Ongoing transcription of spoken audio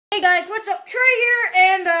Hey guys, what's up? Trey here,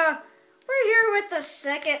 and we're here with the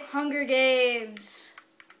second Hunger Games.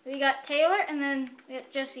 We got Taylor, and then we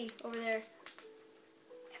got Jesse over there.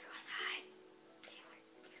 Everyone, hi. Taylor,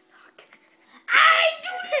 you suck. I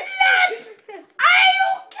do not! I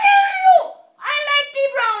will kill you! I like the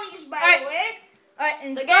brownies, by the way. Alright,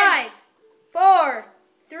 in 5, 4,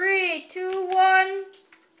 3, 2, 1. Dang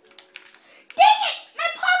it! My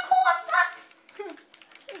parkour sucks!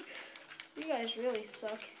 You guys really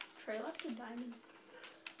suck. Trey left a diamond.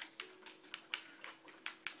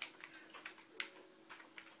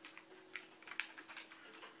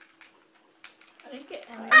 I didn't get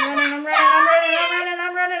any. I'm running.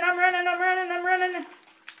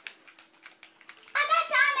 I got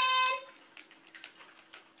diamond!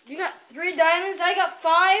 You got 3 diamonds, I got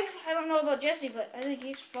 5. I don't know about Jesse, but I think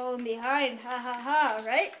he's falling behind. Ha ha ha,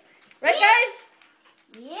 right? Right, Yes.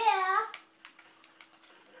 guys? Yeah.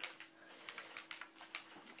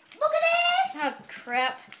 Look at this! Oh,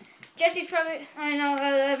 crap. Jesse's probably, I know,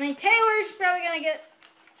 I mean, Taylor's probably going to get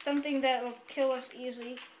something that will kill us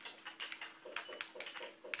easily.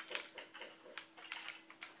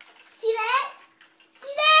 See that?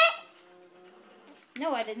 See that?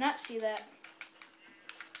 No, I did not see that.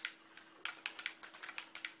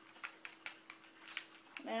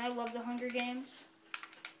 Man, I love the Hunger Games.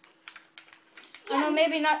 Yeah. I know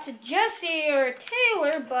maybe not to Jesse or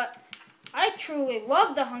Taylor, but I truly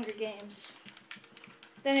love the Hunger Games.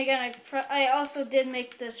 Then again, I also did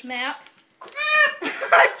make this map.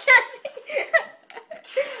 Jesse!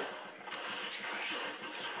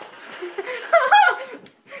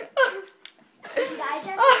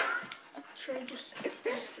 Trey just...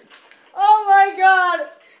 Oh my god!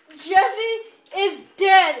 Jesse is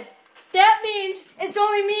dead! That means it's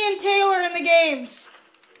only me and Taylor in the games.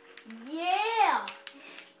 Yeah!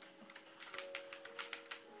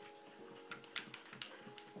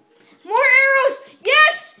 More arrows!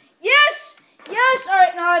 Yes! Yes! Yes!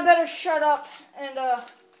 Alright, now I better shut up and let's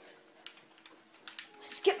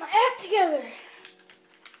get my act together.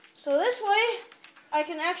 So this way I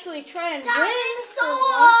can actually try and Diamond win for once.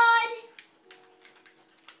 sword!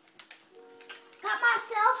 Got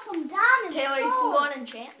myself some diamond Taylor, sword. you can go on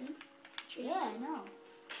enchanting. Yeah, I know.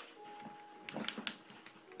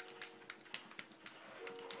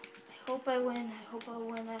 I hope I win. I hope I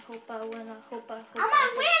win. I hope I win. I hope I I'm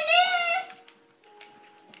gonna win this!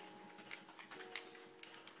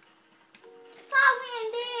 If I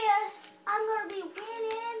win this, I'm gonna be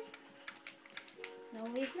winning. No,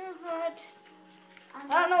 he's not. I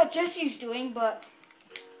don't know what Jesse's doing, but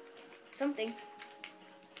something.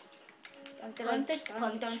 Dun, dun, dun,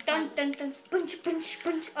 dun, dun, dun, dun. Punch, punch,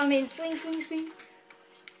 punch. I mean, swing, swing, swing.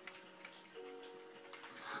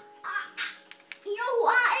 You know who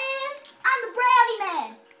I am? I'm the brownie man,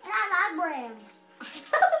 and I like brownies.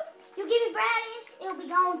 You give me brownies, it'll be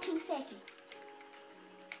gone in 2 seconds.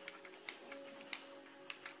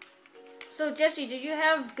 So, Jesse, did you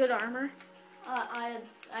have good armor? I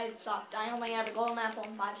stopped. I only have a golden apple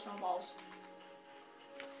and 5 snowballs.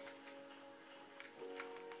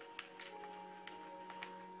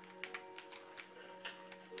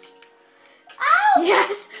 Ow!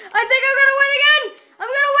 Yes! I think I'm gonna win again! I'm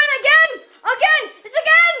gonna win again! Again! It's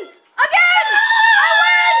again! Again! I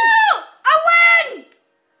win! I win!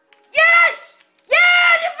 Yes! Yeah!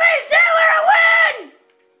 You face Taylor! I win!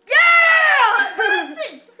 Yeah!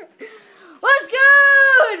 What's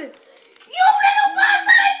good? You little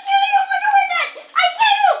bastard! I kill you for doing that! I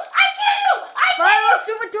kill you! I kill you! I kill Final you!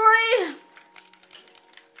 Super Tourney!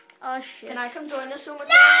 Oh shit. Can I come join the Super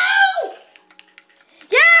No!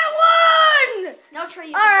 Yeah, I won! No, Trey,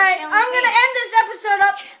 you Alright, can I'm challenge gonna me. end this episode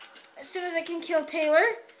up as soon as I can kill Taylor.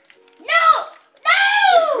 No! No!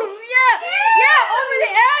 Yeah, over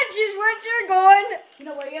the edge is where you're going. You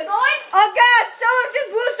know where you're going? Oh god, someone just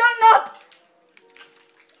blew something up.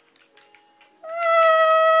 No!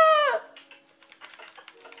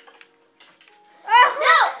 I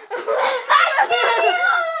kill you!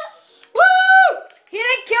 Woo! He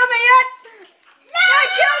didn't kill me yet. No! I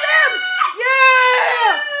killed him!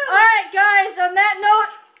 Yeah! Alright guys, on that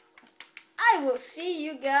note, I will see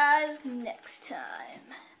you guys next time.